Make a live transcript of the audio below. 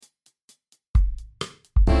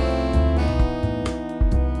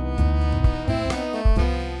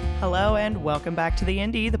Hello and welcome back to The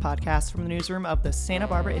Indy, the podcast from the newsroom of the Santa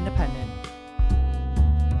Barbara Independent.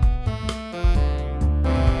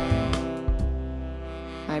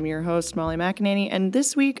 I'm your host, Molly McEnany, and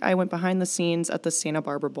this week I went behind the scenes at the Santa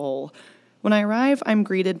Barbara Bowl. When I arrive, I'm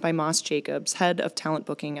greeted by Moss Jacobs, head of talent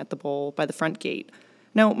booking at the Bowl, by the front gate.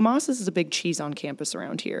 Now, Moss's is a big cheese on campus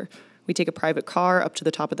around here. We take a private car up to the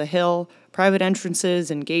top of the hill. Private entrances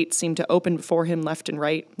and gates seem to open before him left and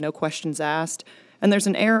right, no questions asked. And there's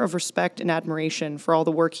an air of respect and admiration for all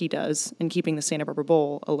the work he does in keeping the Santa Barbara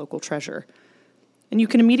Bowl a local treasure. And you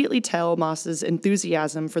can immediately tell Moss's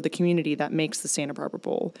enthusiasm for the community that makes the Santa Barbara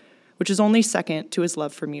Bowl, which is only second to his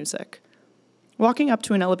love for music. Walking up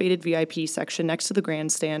to an elevated VIP section next to the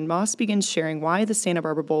grandstand, Moss begins sharing why the Santa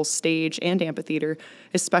Barbara Bowl stage and amphitheater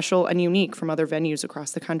is special and unique from other venues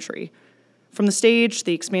across the country. From the stage,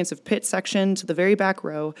 the expansive pit section, to the very back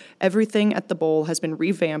row, everything at the Bowl has been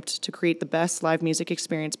revamped to create the best live music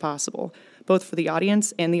experience possible, both for the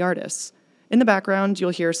audience and the artists. In the background, you'll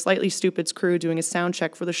hear Slightly Stupid's crew doing a sound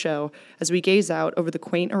check for the show as we gaze out over the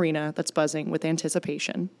quaint arena that's buzzing with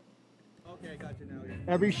anticipation. Okay, I got you now.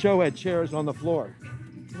 Every show had chairs on the floor.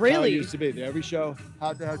 Really? How it used to be. Every show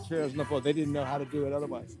had to have chairs on the floor. They didn't know how to do it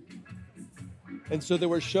otherwise. And so there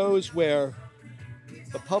were shows where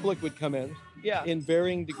the public would come in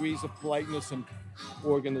varying degrees of politeness and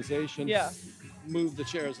organization, move the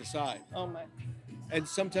chairs aside. Oh, my. And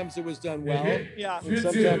sometimes it was done well, Yeah. and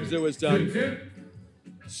sometimes it was done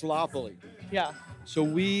sloppily. Yeah. So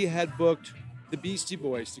we had booked the Beastie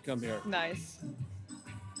Boys to come here. Nice.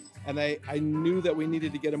 And I knew that we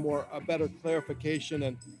needed to get a better clarification,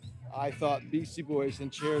 and I thought Beastie Boys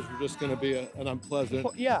and chairs were just going to be an unpleasant,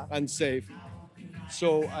 unsafe.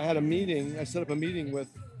 So I had I set up a meeting with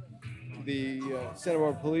the Santa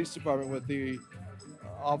Barbara Police Department with the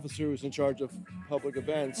officer who's in charge of public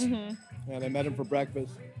events, and I met him for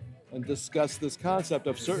breakfast and discussed this concept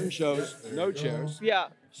of certain shows, no chairs,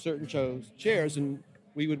 certain shows, chairs, and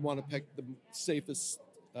we would want to pick the safest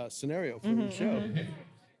scenario for the show.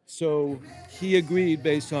 So he agreed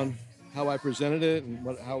based on how I presented it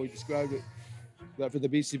and how we described it, that for the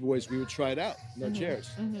Beastie Boys, we would try it out, no chairs.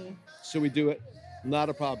 So we do it, not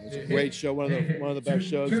a problem. It's a great show, one of the best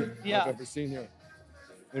shows that I've ever seen here.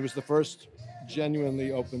 It was the first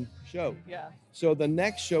genuinely open show. Yeah. So the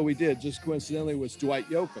next show we did, just coincidentally, was Dwight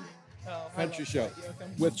Yoakam, country show,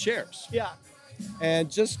 with chairs. Yeah.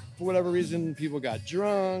 And just for whatever reason, people got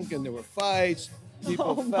drunk and there were fights.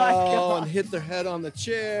 People fell and hit their head on the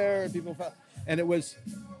chair. And people fell. And it was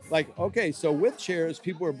like, okay, so with chairs,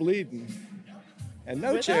 people were bleeding. And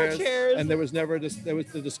no chairs. And there was never,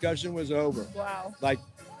 the discussion was over. Wow. Like,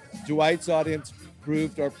 Dwight's audience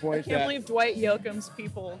proved our point. I can't believe Dwight Yoakam's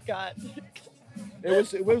people got...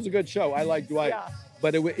 It was a good show. I like Dwight. Yeah.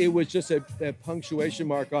 But it was just a punctuation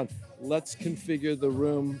mark on let's configure the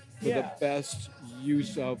room for the best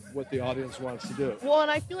use of what the audience wants to do. Well,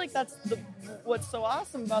 and I feel like that's what's so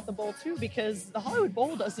awesome about the Bowl too, because the Hollywood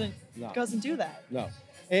Bowl doesn't do that. No.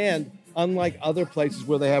 And unlike other places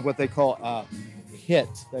where they have what they call a pit,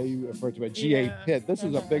 they refer to a GA pit, this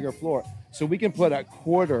is a bigger floor. So we can put a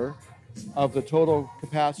quarter of the total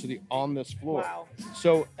capacity on this floor. Wow.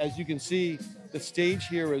 So as you can see, the stage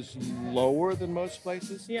here is lower than most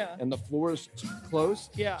places, and the floor is close.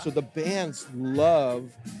 Yeah. So the bands love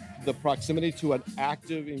the proximity to an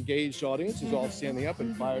active, engaged audience who's all standing up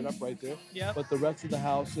and fired up right there. Yeah. But the rest of the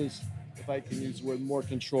house is, if I can use the word, more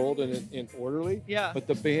controlled and orderly. Yeah. But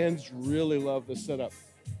the bands really love the setup.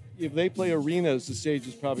 If they play arenas, the stage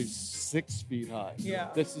is probably 6 feet high. Yeah.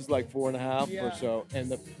 This is like 4.5 or so.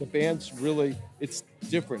 And the band's really, it's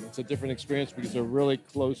different. It's a different experience because they're really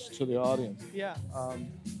close to the audience. Yeah.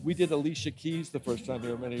 We did Alicia Keys the first time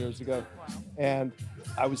here many years ago. Wow. And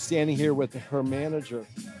I was standing here with her manager.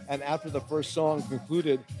 And after the first song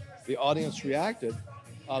concluded, the audience reacted,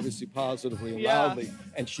 obviously positively and loudly,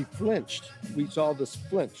 and she flinched. We saw this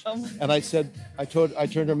flinch. And I turned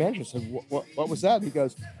to her manager and said, what was that? And he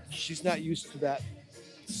goes, she's not used to that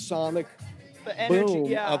sonic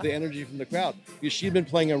boom of the energy from the crowd. Because she'd been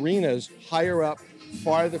playing arenas higher up,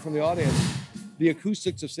 farther from the audience. The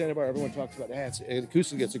acoustics of Santa Barbara, everyone talks about,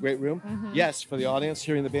 acoustic, it's a great room. Yes, for the audience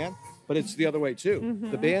hearing the band, but it's the other way too.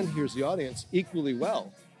 The band hears the audience equally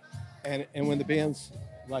well. And when the band's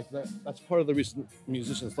like that, that's part of the reason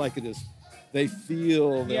musicians like it is they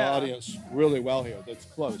feel the audience really well here. That's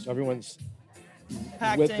close. Everyone's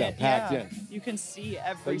packed in. You can see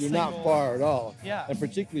every but you're single... not far at all. Yeah. And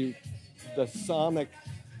particularly the sonic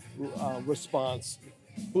response,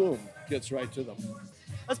 boom, gets right to them.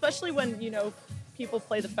 Especially when, people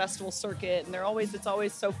play the festival circuit and it's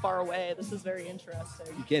always so far away. This is very interesting.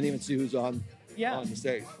 You can't even see who's on on the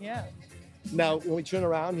stage. Yeah. Now, when we turn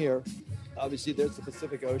around here, obviously there's the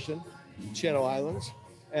Pacific Ocean, Channel Islands,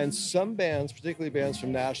 and some bands, particularly bands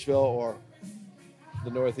from Nashville or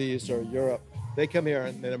the Northeast or Europe, they come here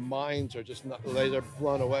and their minds are just not, they're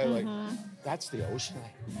blown away. Like, that's the ocean?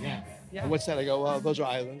 Yeah. And what's that? I go, well, those are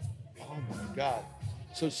islands. Oh my God.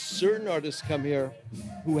 So certain artists come here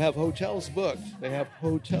who have hotels booked. They have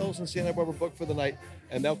hotels in Santa Barbara booked for the night,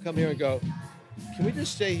 and they'll come here and go, can we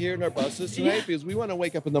just stay here in our buses tonight? Because we want to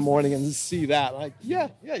wake up in the morning and see that. Like, yeah,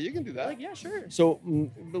 you can do that. Like, yeah, sure. So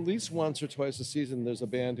at least once or twice a season, there's a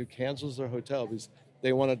band who cancels their hotel because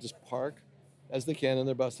they want to just park as they can in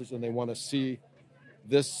their buses, and they want to see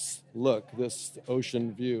this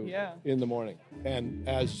ocean view in the morning. And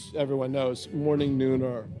as everyone knows, morning, noon,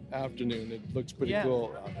 or afternoon, it looks pretty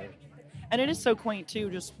cool out there. And it is so quaint, too,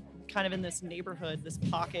 just kind of in this neighborhood, this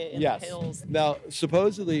pocket in the hills. Now,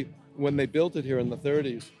 supposedly, when they built it here in the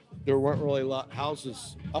 30s, there weren't really a lot of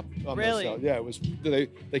houses up on this side. Yeah, it was, they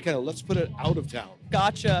kind of, let's put it out of town.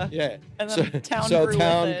 Gotcha. Yeah. And then town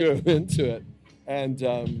grew into it.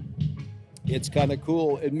 And it's kind of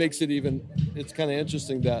cool. It makes it even, it's kind of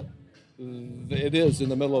interesting that it is in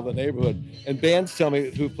the middle of the neighborhood. And bands tell me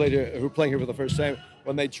who are playing here for the first time,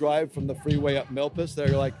 when they drive from the freeway up Milpas, they're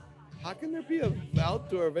like, how can there be an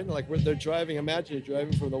outdoor event? Like where they're driving, imagine you're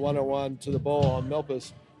driving from the 101 to the Bowl on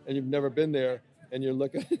Milpas, and you've never been there, and you're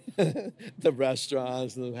looking at the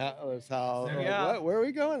restaurants and the house. Yeah. Like, where are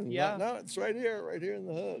we going? Yeah. No, it's right here in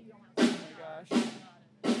the hood. Oh my gosh.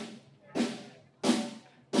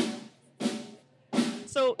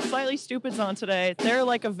 So Slightly Stupid's on today. They're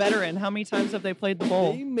like a veteran. How many times have they played the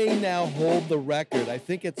Bowl? They may now hold the record. I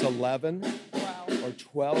think it's 11 or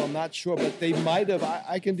 12. I'm not sure, but they might have.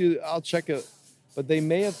 I'll check it. But they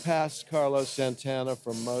may have passed Carlos Santana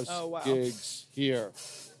for most gigs here.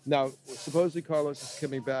 Now, supposedly Carlos is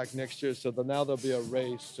coming back next year, so now there'll be a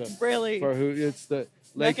race for who. It's the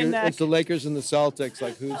Lakers. It's the Lakers and the Celtics.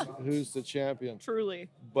 Like who's the champion? Truly.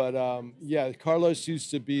 But Carlos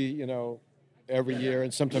used to be every year,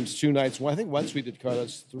 and sometimes 2 nights. Well, I think once we did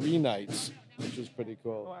Carlos 3 nights, which was pretty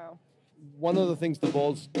cool. Wow. One of the things the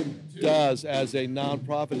Bulls does as a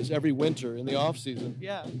nonprofit is every winter in the off season,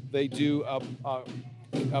 they do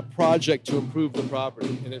a project to improve the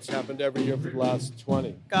property, and it's happened every year for the last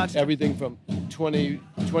 20. Gotcha. Everything from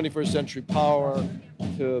 21st century power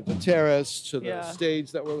to the terrace to the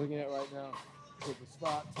stage that we're looking at right now to the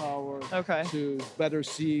spot tower to better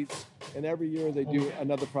seats, and every year they do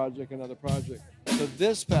another project. So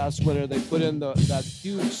this past winter they put in that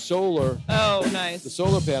huge solar. Oh, nice. The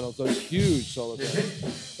solar panels, those huge solar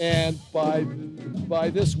panels. And by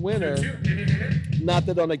this winter, not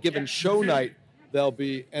that on a given show night they'll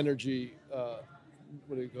be energy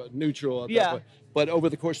neutral at that point, but over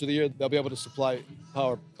the course of the year they'll be able to supply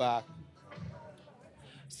power back.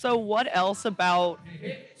 So what else about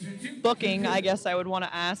booking, I guess I would want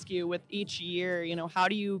to ask you, with each year, how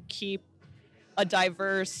do you keep a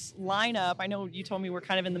diverse lineup? I know you told me we're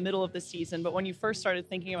kind of in the middle of the season, but when you first started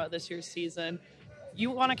thinking about this year's season, you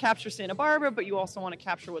want to capture Santa Barbara, but you also want to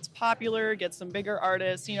capture what's popular, get some bigger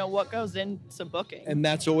artists. What goes into booking? And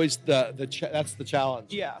that's always that's the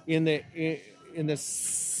challenge. Yeah. In the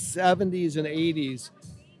 70s and 80s,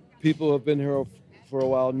 people who have been here for a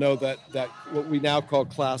while know that what we now call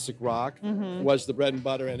classic rock was the bread and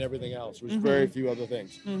butter, and everything else. There was very few other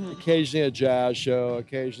things. Occasionally a jazz show,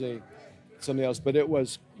 occasionally something else, but it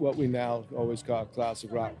was what we now always call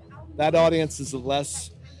classic rock. That audience is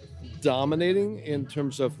less dominating in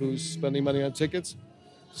terms of who's spending money on tickets,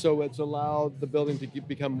 so it's allowed the building to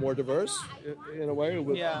become more diverse in a way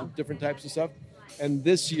with different types of stuff. And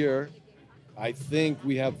this year, I think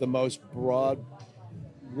we have the most broad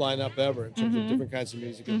lineup ever in terms of different kinds of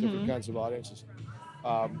music and different kinds of audiences,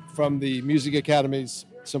 from the Music Academy's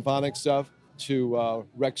symphonic stuff to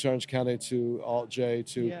Rex Orange County to Alt J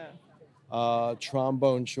to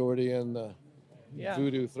Trombone Shorty and the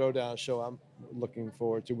Voodoo Throwdown show I'm looking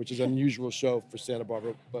forward to, which is an unusual show for Santa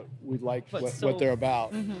Barbara, but we like what they're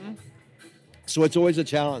about. So it's always a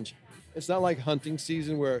challenge. It's not like hunting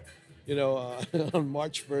season where on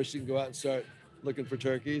March 1st you can go out and start looking for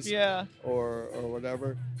turkeys or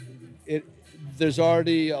whatever. There's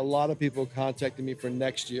already a lot of people contacting me for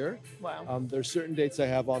next year. Wow. There's certain dates I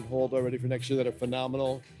have on hold already for next year that are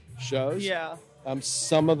phenomenal shows. Yeah.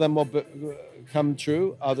 Some of them will come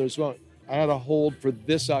true, others won't. I had a hold for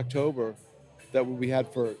this October that we had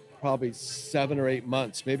for probably 7 or 8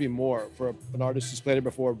 months, maybe more, for an artist who's played it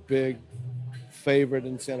before, big favorite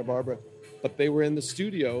in Santa Barbara. But they were in the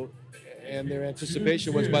studio and their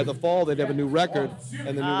anticipation was by the fall they'd have a new record,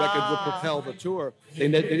 and the new record would propel the tour. They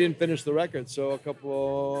didn't finish the record, so a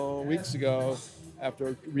couple weeks ago,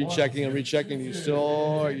 after rechecking, are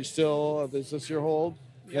you still, is this your hold?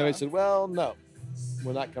 And they said, well, no,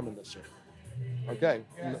 we're not coming this year. Okay,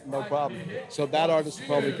 no problem. So that artist will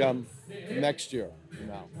probably come next year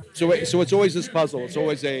now. So it's always this puzzle. It's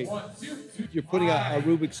always you're putting a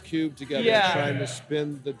Rubik's Cube together, trying to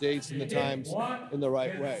spin the dates and the times in the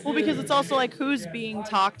right way. Well, because it's also like who's being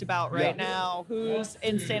talked about right now, who's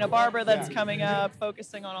in Santa Barbara that's coming up,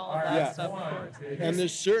 focusing on all of that stuff, of course. And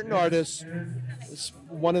there's certain artists,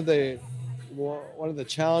 one of the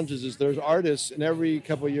challenges is there's artists, and every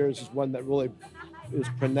couple of years is one that really is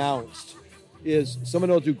pronounced, is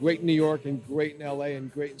someone will do great in New York and great in LA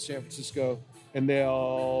and great in San Francisco, and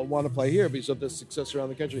they'll want to play here because of the success around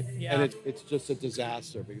the country. And it's just a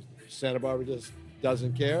disaster because Santa Barbara just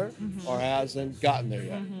doesn't care or hasn't gotten there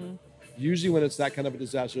yet. Usually when it's that kind of a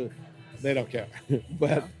disaster, they don't care.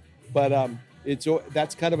 but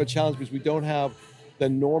that's kind of a challenge because we don't have the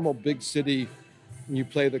normal big city. You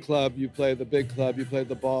play the club, you play the big club, you play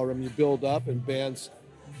the ballroom, you build up, and bands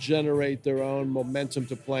generate their own momentum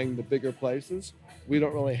to playing the bigger places. We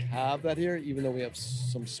don't really have that here, even though we have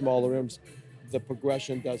some smaller rooms. The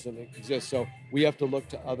progression doesn't exist, so we have to look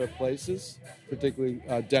to other places, particularly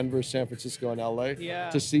Denver, San Francisco, and LA,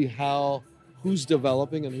 to see who's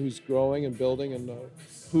developing and who's growing and building, and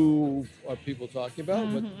who are people talking about.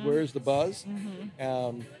 Where's the buzz,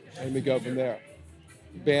 and we go from there.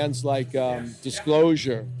 Bands like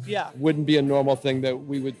Disclosure wouldn't be a normal thing that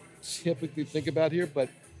we would typically think about here, but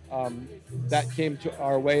that came to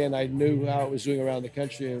our way, and I knew how it was doing around the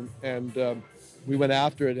country, and we went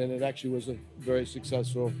after it, and it actually was a very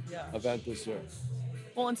successful event this year.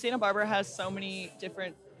 Well, and Santa Barbara has so many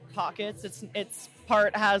different pockets. Its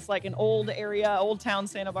part has like an old area, Old Town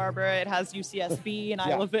Santa Barbara. It has UCSB and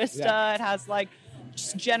Isla Vista. It has like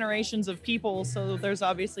just generations of people, so there's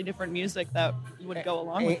obviously different music that would go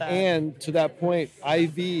along with that. And to that point,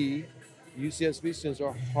 UCSB students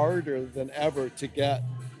are harder than ever to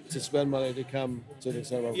spend money to come to the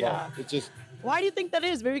Santa Barbara Ball. It's just. Why do you think that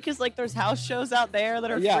is? Maybe because like there's house shows out there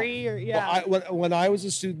that are free, or when I was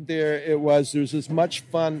a student there, there's as much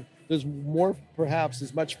fun. There's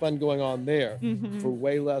as much fun going on there for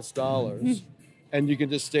way less dollars, and you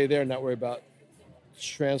can just stay there and not worry about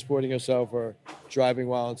transporting yourself or driving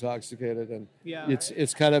while intoxicated. And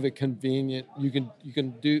it's kind of a convenient. You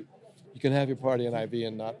can have your party in IV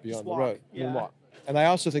and not be on the road. You can walk. And I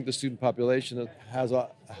also think the student population has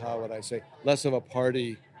less of a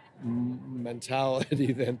party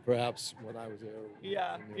mentality than perhaps when I was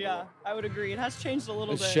there. I would agree. It has changed a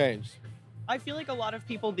little bit. It's changed. I feel like a lot of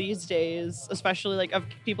people these days, especially like of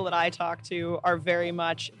people that I talk to, are very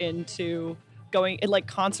much into going in like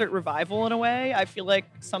concert revival in a way. I feel like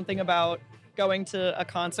something about going to a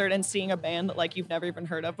concert and seeing a band that like you've never even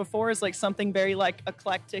heard of before is like something very like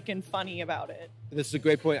eclectic and funny about it. This is a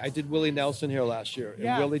great point. I did Willie Nelson here last year.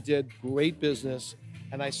 And Willie did great business.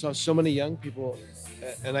 And I saw so many young people,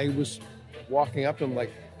 and I was walking up to them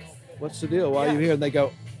like, what's the deal? Why are you here? And they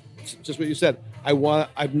go, just what you said.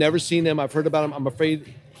 I've never seen him. I've heard about him. I'm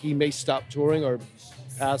afraid he may stop touring or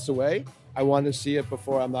pass away. I want to see it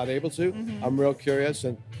before I'm not able to. I'm real curious.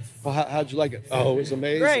 And well, how'd you like it? Oh, it was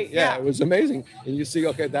amazing. Great, it was amazing. And you see,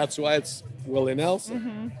 okay, that's why it's Willie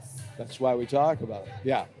Nelson. That's why we talk about it.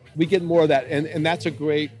 Yeah, we get more of that. And that's a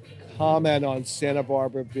great comment on Santa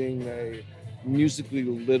Barbara being a musically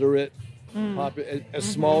literate, as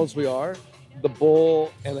small as we are. The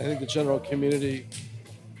Bowl and I think the general community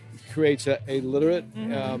creates a literate,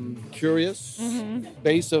 curious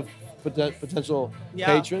base of potential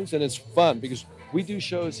patrons, and it's fun because we do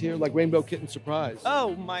shows here like Rainbow Kitten Surprise.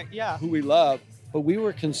 Oh my, who we love, but we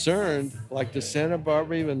were concerned, like, does Santa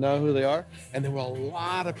Barbara even know who they are? And there were a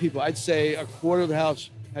lot of people. I'd say a quarter of the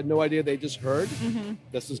house had no idea. They just heard,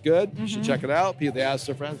 this is good, you should check it out. People, they asked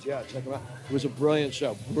their friends, check them out. It was a brilliant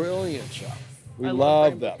show. We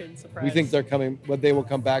love them. We think they're coming, but they will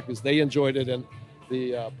come back because they enjoyed it and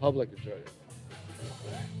the public enjoyed it.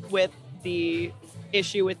 With the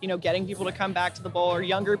issue with, getting people to come back to the Bowl or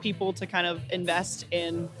younger people to kind of invest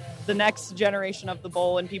in the next generation of the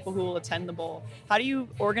Bowl and people who will attend the Bowl, how do you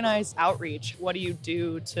organize outreach? What do you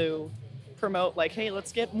do to promote, like, hey,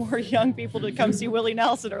 let's get more young people to come see Willie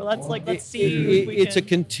Nelson, or let's see. It's a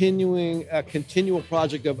continual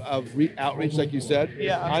project of outreach, like you said.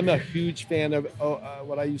 I'm a huge fan of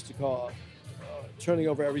what I used to call turning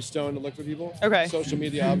over every stone to look for people. Okay. Social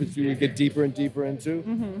media, obviously, we get deeper and deeper into.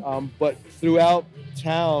 But throughout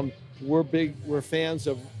town, we're fans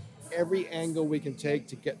of every angle we can take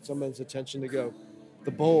to get someone's attention to go,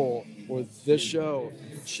 the bowl or this show,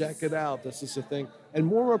 check it out. This is the thing. And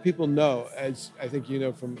more people know, as I think you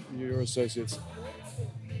know from your associates,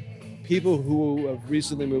 people who have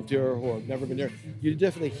recently moved here or who have never been here, you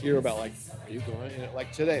definitely hear about, like, are you going?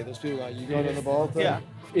 Like today, there's people going, you going to the bowl thing? Yeah.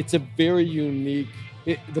 It's a very unique,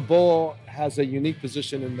 the bowl has a unique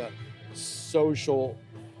position in the social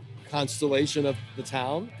constellation of the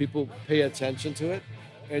town. People pay attention to it.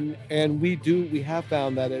 And we have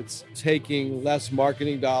found that it's taking less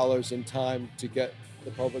marketing dollars and time to get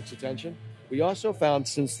the public's attention. We also found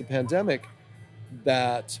since the pandemic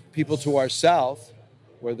that people to our south,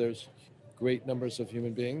 where there's great numbers of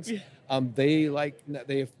human beings, they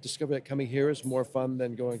have discovered that coming here is more fun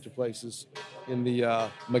than going to places in the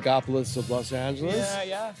megapolis of Los Angeles.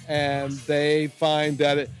 Yeah. And they find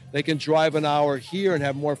that they can drive an hour here and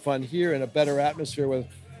have more fun here in a better atmosphere with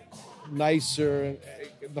nicer,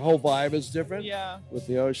 the whole vibe is different with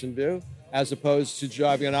the ocean view, as opposed to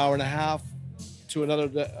driving an hour and a half to another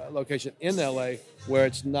location in LA where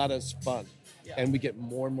it's not as fun. And we get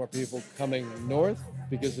more and more people coming north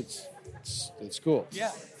because it's cool.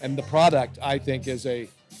 Yeah. And the product, I think, is a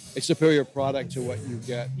superior product to what you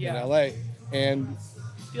get in LA. And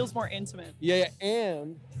feels more intimate. Yeah,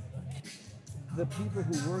 and the people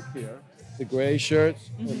who work here, the gray shirts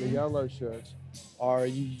and the yellow shirts, are a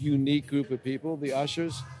unique group of people. The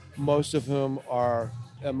ushers, most of whom are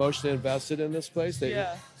emotionally invested in this place.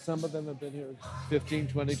 Some of them have been here 15,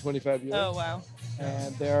 20, 25 years. Oh, wow.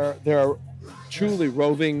 And they're truly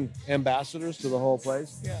roving ambassadors to the whole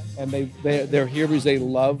place. Yeah. And they're here because they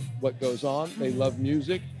love what goes on. They love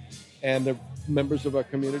music, and they're members of our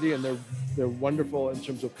community, and they're wonderful in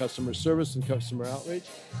terms of customer service and customer outreach.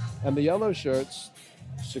 And the yellow shirts,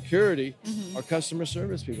 security, are customer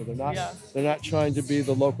service people. They're not trying to be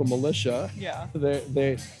the local militia. Yeah.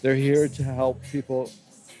 They're here to help people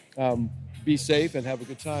be safe and have a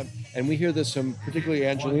good time. And we hear this from particularly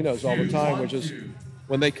Angelinos all the time, which is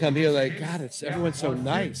when they come here, like, God, everyone's so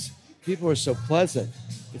nice. People are so pleasant.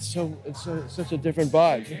 It's such a different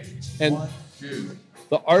vibe. And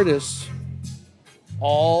the artists,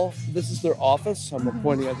 this is their office. I'm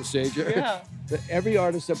pointing at the stage here. Yeah. Every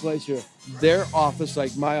artist that plays here, their office,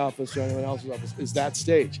 like my office or anyone else's office, is that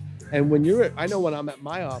stage. And I know when I'm at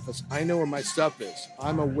my office, I know where my stuff is.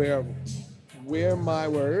 I'm aware of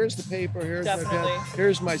here's the paper, here's my pen,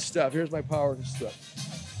 here's my stuff, here's my power stuff.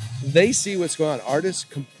 They see what's going on. Artists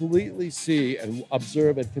completely see and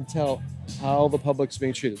observe and can tell how the public's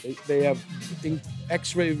being treated. They have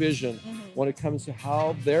X-ray vision when it comes to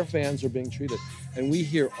how their fans are being treated. And we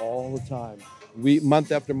hear all the time,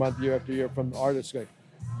 month after month, year after year, from artists going,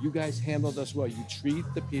 you guys handled us well. You treat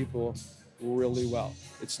the people really well.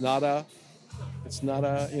 It's not a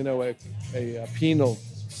penal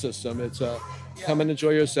system. It's a come and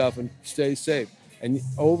enjoy yourself and stay safe. And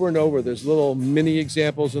over, there's little mini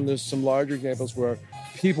examples, and there's some larger examples where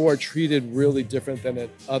people are treated really different than at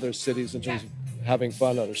other cities in terms of having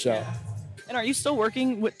fun at a show. Yeah. And are you still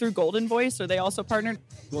working through Golden Voice? Are they also partnered?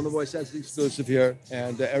 Golden Voice has the exclusive here,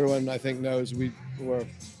 and everyone, I think, knows we're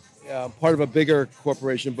part of a bigger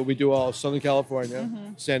corporation, but we do all Southern California,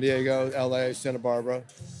 San Diego, LA, Santa Barbara,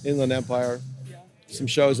 Inland Empire, some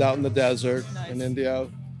shows out in the desert in India,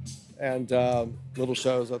 and little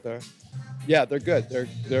shows out there. Yeah, they're good.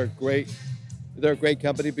 They're great. They're a great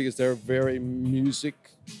company because they're very music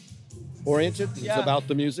oriented. It's about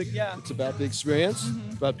the music. Yeah. It's about the experience.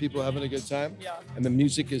 It's about people having a good time. Yeah. And the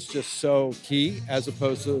music is just so key, as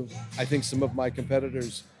opposed to, I think, some of my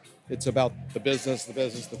competitors. It's about the business.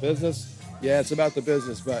 Yeah, it's about the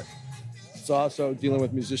business, but it's also dealing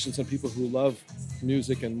with musicians and people who love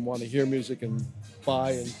music and want to hear music and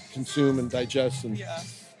buy and consume and digest and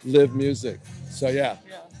live music. So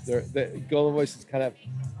Golden Voice kind of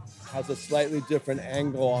has a slightly different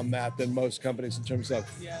angle on that than most companies in terms of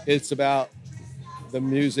it's about the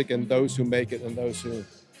music and those who make it and those who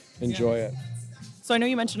enjoy it. So I know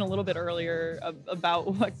you mentioned a little bit earlier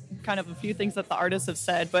about what kind of a few things that the artists have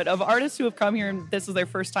said, but of artists who have come here and this is their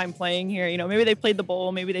first time playing here, maybe they played the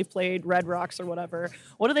Bowl, maybe they played Red Rocks or whatever.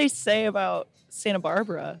 What do they say about Santa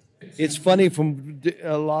Barbara? It's funny,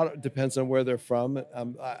 depends on where they're from.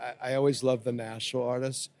 I always love the Nashville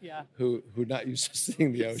artists who not used to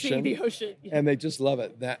seeing the ocean. And they just love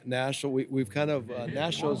it. Nashville, we've kind of,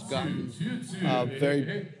 Nashville's gotten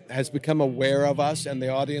has become aware of us, and the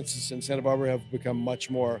audiences in Santa Barbara have become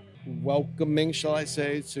much more welcoming, shall I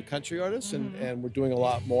say, to country artists, and we're doing a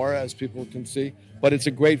lot more, as people can see. But it's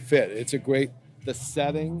a great fit. The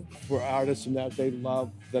setting for artists in that, they love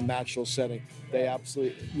the natural setting. They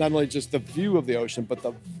absolutely, not only just the view of the ocean, but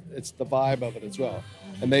it's the vibe of it as well.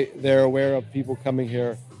 And they're aware of people coming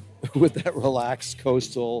here with that relaxed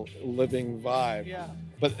coastal living vibe. Yeah.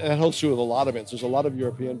 But that holds true with a lot of bands. There's a lot of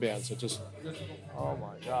European bands that just, oh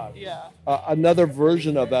my God. Yeah. Another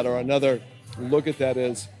version of that, or another look at that,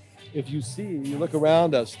 is if you look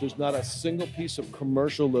around us, there's not a single piece of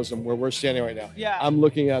commercialism where we're standing right now. Yeah. I'm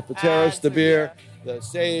looking at the terrace, the beer, the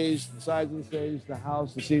stage, the size of the stage, the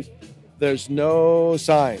house, the seats. There's no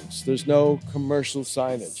signs. There's no commercial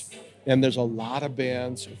signage. And there's a lot of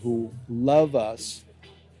bands who love us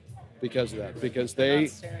because of that. Because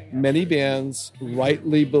many bands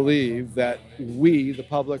rightly believe that we, the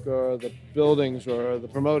public or the buildings or the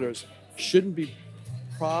promoters, shouldn't be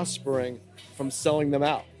prospering from selling them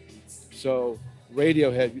out. So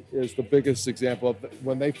Radiohead is the biggest example of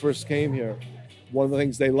when they first came here. One of the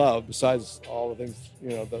things they love, besides all the things,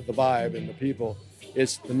 the vibe and the people,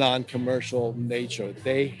 is the non-commercial nature.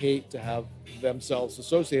 They hate to have themselves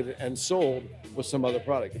associated and sold with some other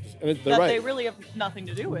product. And they're right. They really have nothing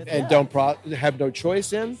to do with. And have no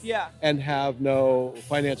choice in. Yeah. And have no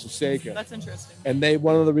financial stake in. That's interesting. And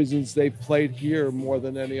one of the reasons they played here more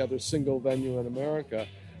than any other single venue in America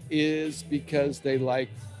is because they like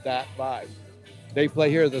that vibe. They play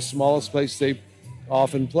here, the smallest place they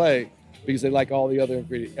often play, because they like all the other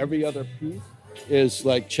ingredients. Every other piece is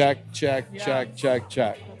like check.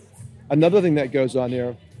 Another thing that goes on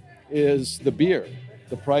here is the beer,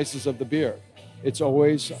 the prices of the beer. It's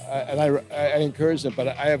always, and I encourage them, but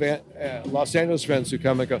I have Los Angeles friends who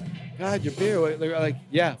come and go, God, your beer. They're like,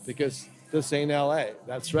 yeah, because this ain't LA.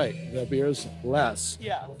 That's right. The beer's less.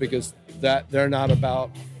 Yeah. Because they're not about,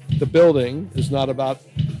 the building is not about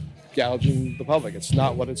gouging the public. It's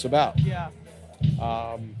not what it's about. Yeah.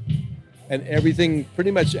 And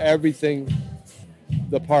pretty much everything,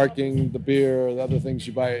 the parking, the beer, the other things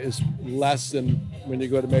you buy is less than when you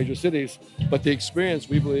go to major cities. But the experience,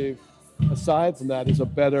 we believe, aside from that, is a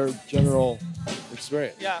better general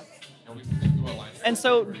experience. Yeah. And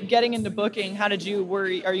so getting into booking, are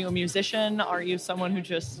you a musician? Are you someone who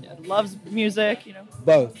just loves music?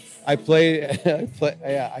 Both. I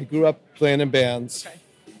grew up playing in bands. Okay.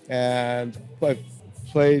 And I've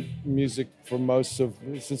played music for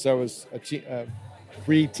since I was a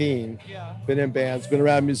pre-teen. Yeah. Been in bands, been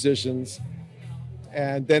around musicians.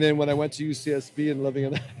 And then when I went to UCSB and living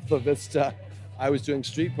in La Vista, I was doing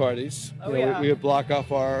street parties. We would block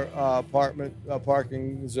off our apartment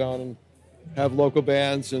parking zone and have local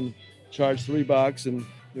bands and charge $3, and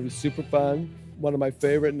it was super fun. One of my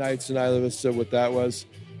favorite nights in Isla Vista with that was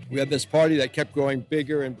we had this party that kept growing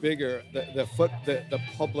bigger and bigger. The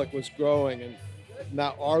public was growing, and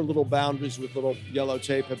now our little boundaries with little yellow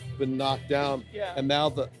tape have been knocked down. Yeah. And now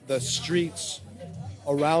the streets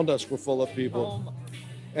around us were full of people.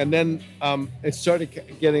 And then it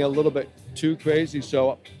started getting a little bit too crazy.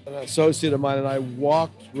 So an associate of mine and I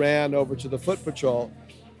ran over to the Foot Patrol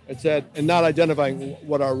and said, and not identifying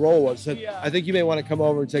what our role was, said, I think you may want to come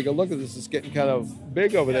over and take a look at this. It's getting kind of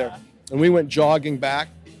big over there. And we went jogging back.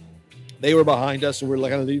 They were behind us, and we're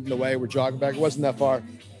kind of leading the way. We're jogging back. It wasn't that far.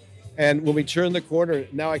 And when we turned the corner,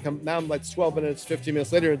 now I'm like 12 minutes, 15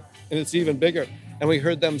 minutes later, and it's even bigger. And we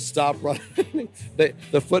heard them stop running. They're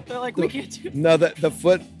like, we can't do it. No, the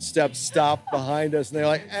footsteps stopped behind us, and they're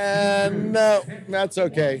like, no, that's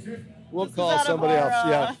okay. We'll call somebody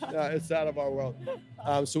else. Yeah, it's out of our world.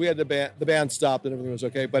 So we had the band stopped, and everything was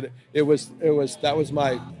okay. But that was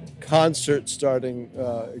my concert starting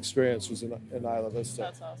experience was in Isla Vista.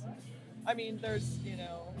 That's awesome. I mean, there's,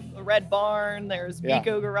 the Red Barn, there's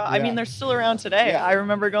Biko Garage. I mean, they're still around today. Yeah. I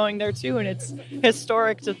remember going there too, and it's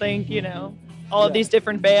historic to think, all of these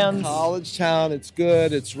different bands. College town, it's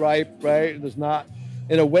good, it's ripe, right? There's not,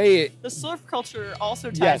 in a way... The surf culture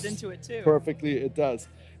also ties into it too. Perfectly, it does.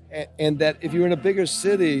 And that if you're in a bigger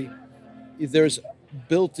city, there's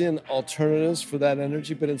built-in alternatives for that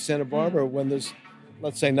energy. But in Santa Barbara, when there's,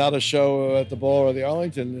 let's say, not a show at the Bowl or the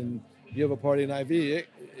Arlington, and you have a party in IV,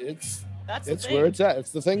 it's where it's at.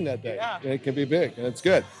 It's the thing that day. Yeah. And it can be big, and it's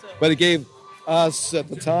good. But it gave us, at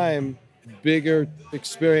the time, bigger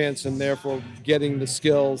experience, and therefore getting the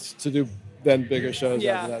skills to do then bigger shows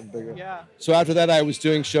after that and bigger. Yeah. So after that, I was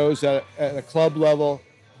doing shows at a club level,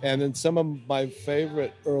 and then some of my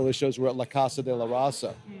favorite early shows were at La Casa de la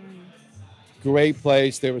Raza. Great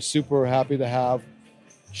place. They were super happy to have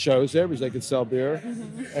shows there because they could sell beer.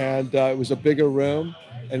 And it was a bigger room,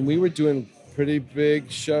 and we were doing pretty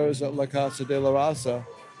big shows at La Casa de la Raza,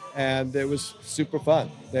 and it was super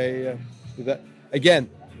fun. They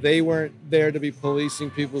weren't there to be policing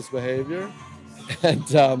people's behavior,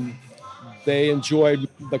 and they enjoyed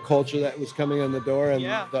the culture that was coming in the door and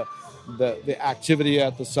the activity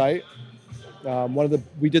at the site.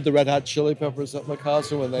 We did the Red Hot Chili Peppers at La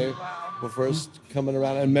Casa when were first coming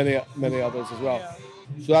around, and many others as well.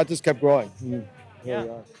 So that just kept growing. Yeah.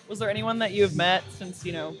 Was there anyone that you've met since,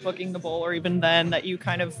 booking the bowl, or even then, that you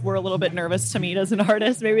kind of were a little bit nervous to meet as an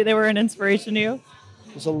artist? Maybe they were an inspiration to you?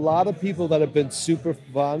 There's a lot of people that have been super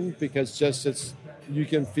fun because you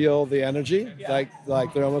can feel the energy, like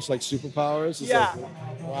they're almost like superpowers. It's like,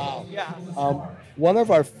 wow. Yeah. One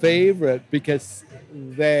of our favorite, because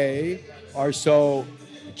they are so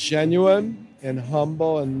genuine and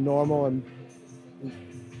humble and normal and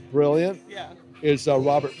brilliant, is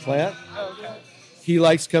Robert Plant. Oh, okay. He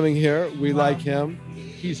likes coming here. We like him.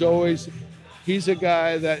 He's a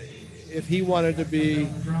guy that if he wanted to be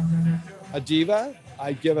a diva,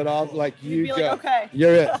 I'd give it all. Like, you go. Like, okay.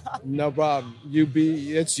 You're it. No problem.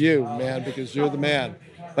 It's you, man, because you're the man.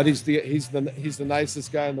 But he's the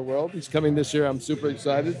nicest guy in the world. He's coming this year. I'm super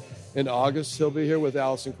excited. In August, he'll be here with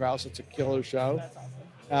Alison Krauss. It's a killer show.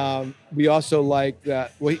 We also like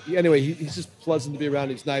that. Well, he's just pleasant to be around.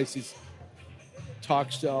 He's nice. He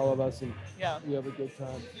talks to all of us, and we have a good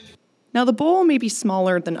time. Now, the bowl may be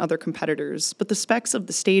smaller than other competitors, but the specs of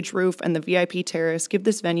the stage roof and the VIP terrace give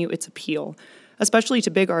this venue its appeal, especially to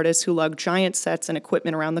big artists who lug giant sets and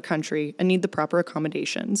equipment around the country and need the proper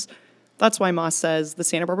accommodations. That's why Moss says the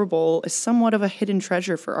Santa Barbara Bowl is somewhat of a hidden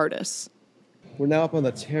treasure for artists. We're now up on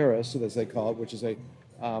the terrace, as they call it, which is a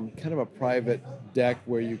kind of a private deck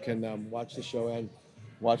where you can watch the show and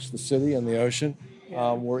watch the city and the ocean.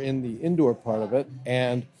 We're in the indoor part of it,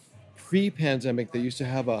 and pre-pandemic, they used to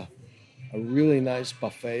have a really nice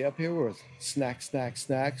buffet up here with snacks.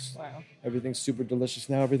 Wow. Everything's super delicious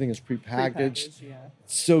now. Everything is prepackaged.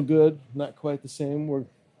 It's so good. Not quite the same. We're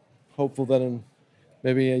hopeful that in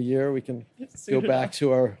maybe a year we can go back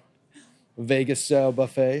to our Vegas style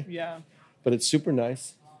buffet. Yeah. But it's super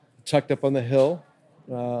nice. Tucked up on the hill.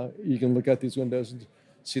 You can look out these windows and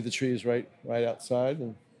see the trees right outside.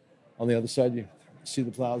 And on the other side, you see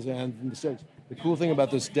the plaza and the stage. The cool thing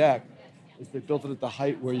about this deck is they built it at the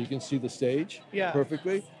height where you can see the stage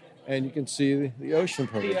perfectly, and you can see the ocean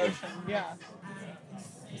perfectly. The ocean, yeah.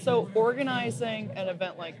 So organizing an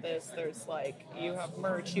event like this, there's you have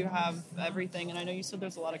merch, you have everything, and I know you said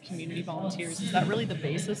there's a lot of community volunteers. Is that really the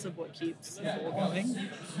basis of what keeps the bowl going?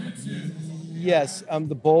 Yes,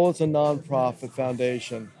 the Bowl is a nonprofit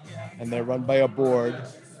foundation, and they're run by a board.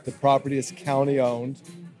 The property is county-owned,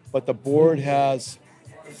 but the board has,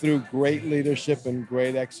 through great leadership and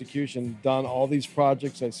great execution, done all these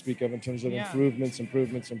projects I speak of in terms of improvements.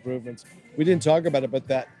 We didn't talk about it,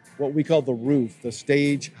 but what we call the roof, the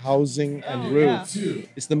stage housing and roof,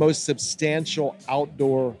 is the most substantial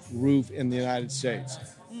outdoor roof in the United States.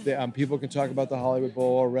 People can talk about the Hollywood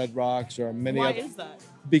Bowl or Red Rocks or many other. Why is that?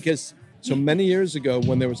 Because so many years ago,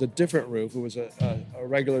 when there was a different roof, it was a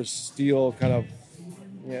regular steel kind of,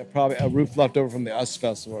 probably a roof left over from the US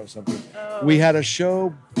Festival or something. Oh. We had a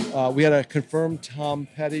show, we had a confirmed Tom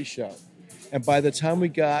Petty show. And by the time we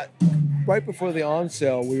got right before the on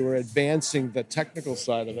sale, we were advancing the technical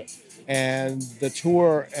side of it. And the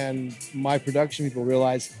tour and my production people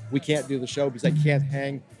realized we can't do the show because I can't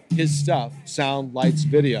hang his stuff, sound, lights,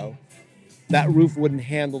 video. That roof wouldn't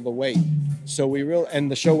handle the weight. So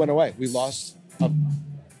and the show went away. We lost a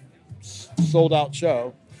sold out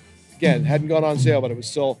show. Again, hadn't gone on sale, but it was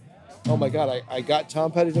still, oh my God, I got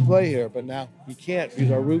Tom Petty to play here, but now he can't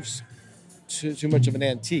because our roof's too much of an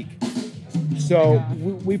antique. So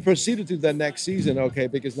we proceeded to the next season,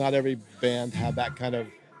 because not every band had that kind of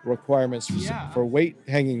requirements for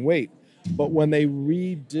hanging weight. But when they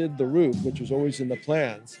redid the roof, which was always in the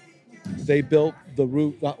plans, they built the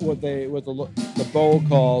roof, what the Bowl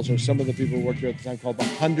calls, or some of the people who worked here at the time called the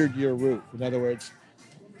 100-year roof. In other words,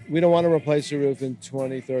 we don't want to replace the roof in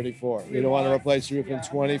 2034. We don't want to replace the roof in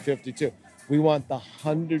 2052. We want the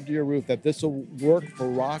 100-year roof, that this will work for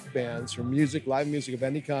rock bands, for music, live music of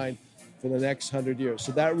any kind, for the next 100 years.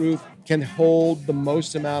 So that roof can hold the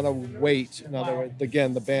most amount of weight. In other words,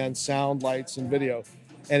 again, the band's sound, lights, and video.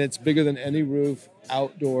 And it's bigger than any roof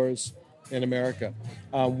outdoors in America.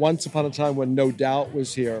 Once upon a time when No Doubt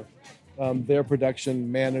was here, their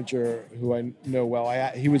production manager, who I know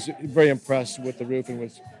well, he was very impressed with the roof and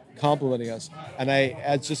was complimenting us. And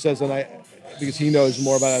because he knows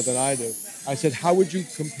more about it than I do, I said, how would you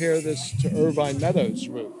compare this to Irvine Meadows'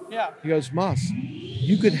 roof? Yeah. He goes, Moss,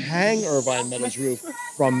 you could hang Irvine Meadows' roof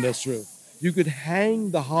from this roof. You could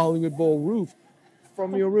hang the Hollywood Bowl roof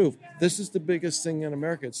from your roof. This is the biggest thing in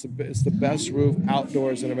America. It's the best roof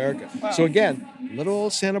outdoors in America. Wow. So again, little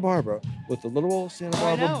old Santa Barbara with the little old Santa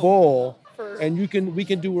Barbara Bowl And we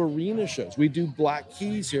can do arena shows. We do Black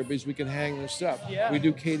Keys here because we can hang their stuff. Yeah. We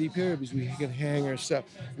do Katy Perry because we can hang our stuff.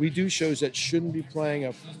 We do shows that shouldn't be playing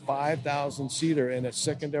a 5,000 seater in a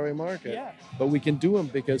secondary market. Yeah. But we can do them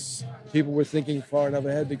because people were thinking far enough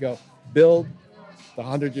ahead to go build the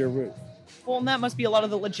 100-year roof. Well, and that must be a lot of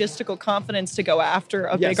the logistical confidence to go after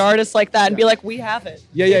a big artist like that and be like, we have it.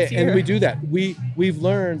 Yeah, and we do that. We've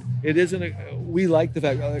learned it isn't. We like the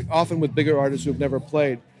fact, often with bigger artists who've never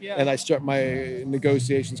played, and I start my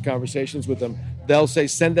conversations with them, they'll say,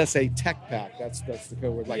 send us a tech pack. That's the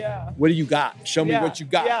code word. Like, what do you got? Show me what you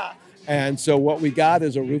got. Yeah. And so what we got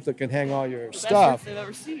is a roof that can hang all your stuff. Best roof they've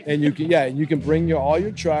ever seen. And you can bring all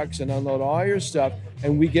your trucks and unload all your stuff.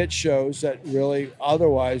 And we get shows that really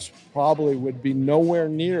otherwise probably would be nowhere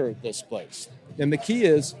near this place. And the key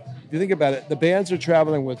is, if you think about it, the bands are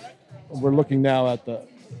traveling with, we're looking now at the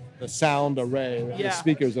sound array, the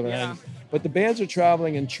speakers that are hanging. But the bands are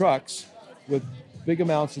traveling in trucks with big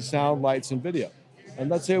amounts of sound, lights, and video. And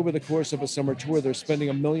let's say over the course of a summer tour, they're spending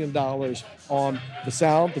 $1 million on the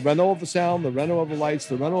sound, the rental of the sound, the rental of the lights,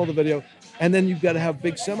 the rental of the video. And then you've got to have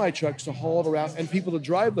big semi-trucks to haul it around and people to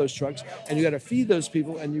drive those trucks. And you've got to feed those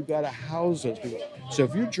people and you've got to house those people. So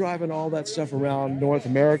if you're driving all that stuff around North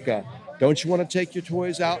America, don't you want to take your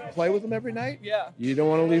toys out and play with them every night? Yeah. You don't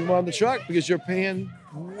want to leave them on the truck because you're paying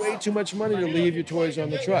way too much money to leave your toys on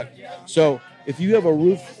the truck. So if you have a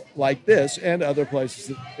roof like this and other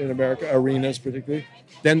places in America, arenas particularly,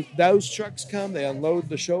 then those trucks come, they unload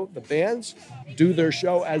the show, the bands do their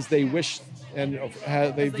show as they wish and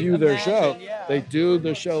they view their show. Yeah. They do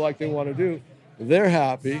the show like they want to do. They're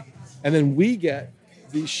happy. And then we get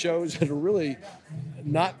these shows that are really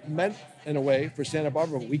not meant in a way for Santa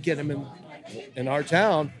Barbara, but we get them in our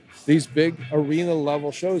town, these big arena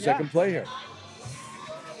level shows that can play here.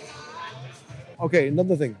 Okay,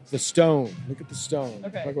 another thing, the stone. Look at the stone.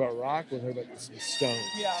 Okay. Talk about rock, we'll talk about the stone.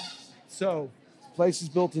 Yeah. So, place is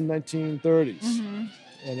built in 1930s. Mm-hmm.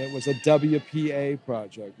 And it was a WPA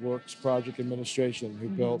project, Works Project Administration, who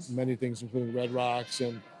built many things, including Red Rocks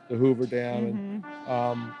and the Hoover Dam.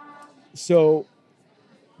 And so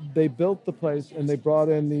they built the place, and they brought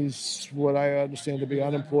in these, what I understand to be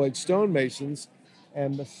unemployed stonemasons.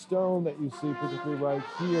 And the stone that you see, particularly right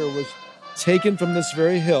here, was taken from this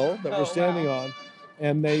very hill that we're standing on,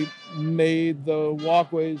 and they made the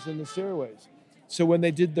walkways and the stairways. So when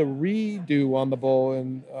they did the redo on the bowl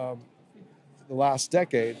in the last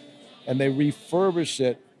decade, and they refurbished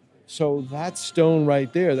it, so that stone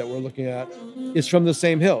right there that we're looking at is from the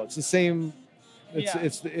same hill. It's the same.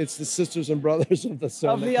 It's the sisters and brothers of the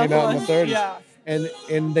stone that came out in the 30s. Yeah.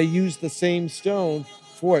 And they used the same stone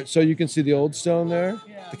for it. So you can see the old stone there.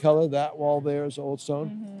 Yeah. The color, that wall there is old stone.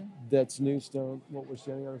 Mm-hmm. That's new stone. What we're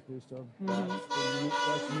standing on is new stone.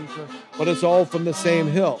 That's new stone. But it's all from the same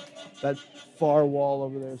hill. That far wall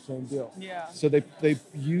over there, same deal. Yeah. So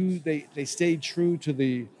they stayed true to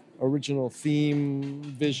the original theme,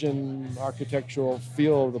 vision, architectural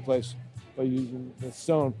feel of the place by using the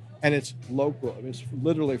stone. And it's local. I mean, it's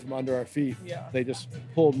literally from under our feet. Yeah. They just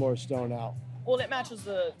pulled more stone out. Well, it matches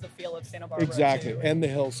the feel of Santa Barbara. Exactly, too. And the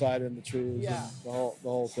hillside and the trees and the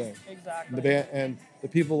whole thing. Exactly. And the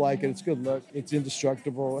people like it. It's good look. It's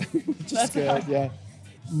indestructible. Just good. Yeah.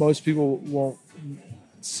 Most people won't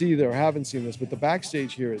see or haven't seen this, but the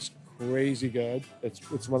backstage here is crazy good.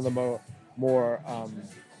 It's one of the more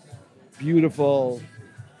beautiful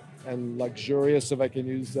and luxurious, if I can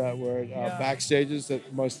use that word, backstages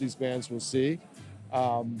that most of these bands will see.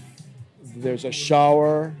 There's a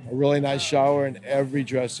shower, a really nice shower in every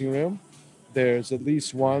dressing room. There's at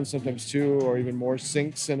least one, sometimes two, or even more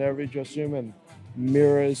sinks in every dressing room, and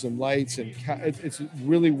mirrors and lights, and it's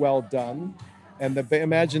really well done. And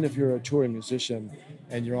imagine if you're a touring musician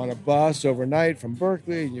and you're on a bus overnight from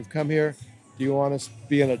Berkeley and you've come here. Do you want to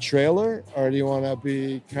be in a trailer, or do you want to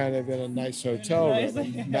be kind of in a nice hotel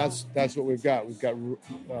room? That's what we've got. We've got.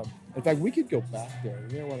 In fact, we could go back there.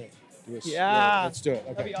 You don't want to do this. Yeah, let's do it.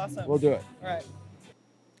 Okay. That'd be awesome. We'll do it. All right.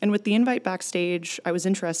 And with the invite backstage, I was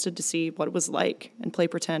interested to see what it was like and play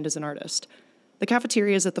pretend as an artist. The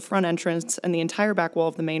cafeteria is at the front entrance, and the entire back wall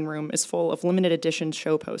of the main room is full of limited edition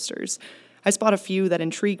show posters. I spot a few that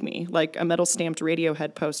intrigue me, like a metal-stamped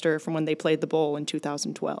Radiohead poster from when they played the Bowl in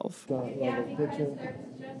 2012. Kitchen,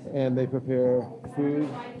 and they prepare food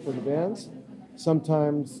for the bands.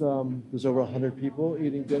 Sometimes there's over 100 people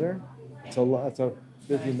eating dinner. It's a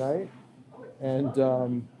busy night, and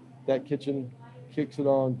that kitchen kicks it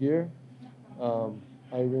all in gear.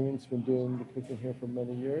 Irene's been doing the cooking here for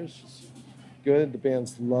many years. It's good. The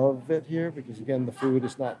bands love it here because, again, the food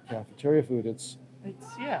is not cafeteria food. It's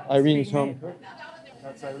Irene's home cooked.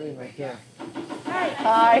 That's Irene right there.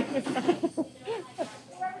 Hi.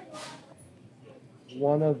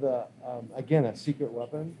 One of the, again, a secret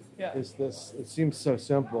weapon is this. It seems so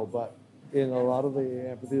simple, but in a lot of the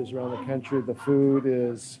amphitheaters around the country, the food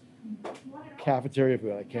is cafeteria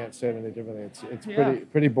food. I can't say it any differently. It's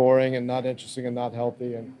pretty boring and not interesting and not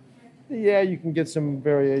healthy. And yeah, you can get some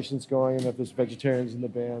variations going, and if there's vegetarians in the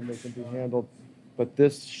band, they can be handled. But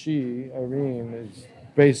Irene, is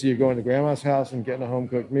basically you're going to grandma's house and getting a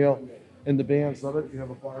home-cooked meal, and the bands love it. You have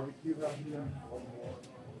a barbecue out here.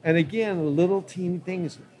 And again, little teeny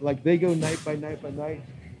things, like they go night by night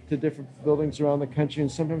to different buildings around the country,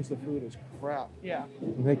 and sometimes the food is crap. Yeah.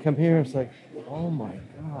 And they come here and it's like, oh my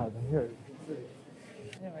God, here.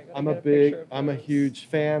 Yeah, I'm a huge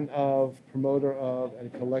fan of, promoter of,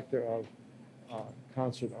 and collector of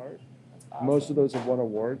concert art. Awesome. Most of those have won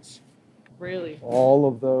awards. Really? All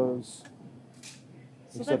of those.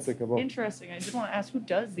 So that's interesting. I did want to ask, who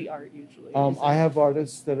does the art usually? I have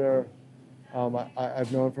artists that are,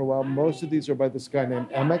 I've known for a while. Most of these are by this guy named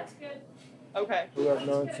Emic. Okay. Who I've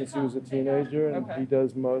known since he was a teenager, and he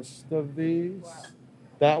does most of these. Wow.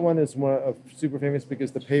 That one is super famous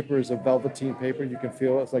because the paper is a velveteen paper. You can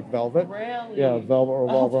feel it. It's like velvet. Really? Yeah, velvet or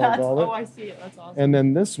velvet. Oh, I see it. That's awesome. And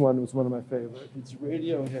then this one was one of my favorites. It's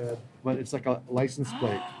Radiohead, but it's like a license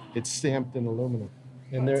plate. It's stamped in aluminum.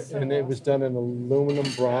 And it was done in aluminum,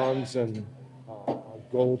 bronze, and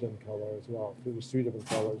golden color as well. There's 3 different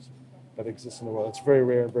colors that exist in the world. It's very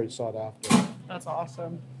rare and very sought after. That's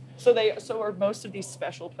awesome. So are most of these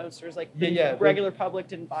special posters, like the regular public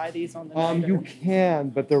didn't buy these on the night? You can,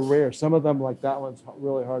 but they're rare. Some of them, like that one's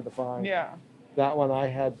really hard to find. Yeah. That one I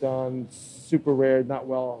had done, super rare, not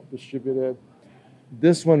well distributed.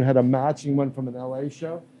 This one had a matching one from an LA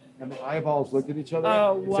show, and the eyeballs looked at each other.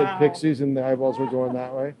 Oh, wow. It said Pixies, and the eyeballs were going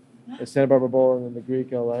that way. The Santa Barbara Bowl and then the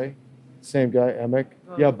Greek LA. Same guy, Emic.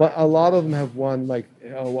 Oh, yeah, but a lot of them have won like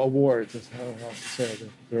awards. That's how to say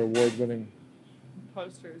it. They're award-winning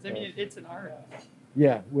posters. I mean, it's an art.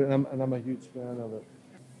 Yeah, and I'm a huge fan of it.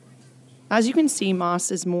 As you can see,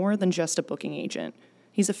 Moss is more than just a booking agent.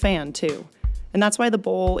 He's a fan, too. And that's why the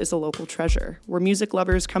Bowl is a local treasure, where music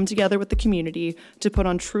lovers come together with the community to put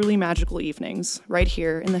on truly magical evenings, right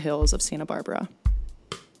here in the hills of Santa Barbara.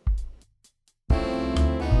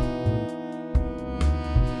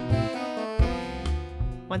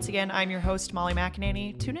 Once again, I'm your host, Molly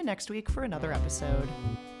McAnany. Tune in next week for another episode.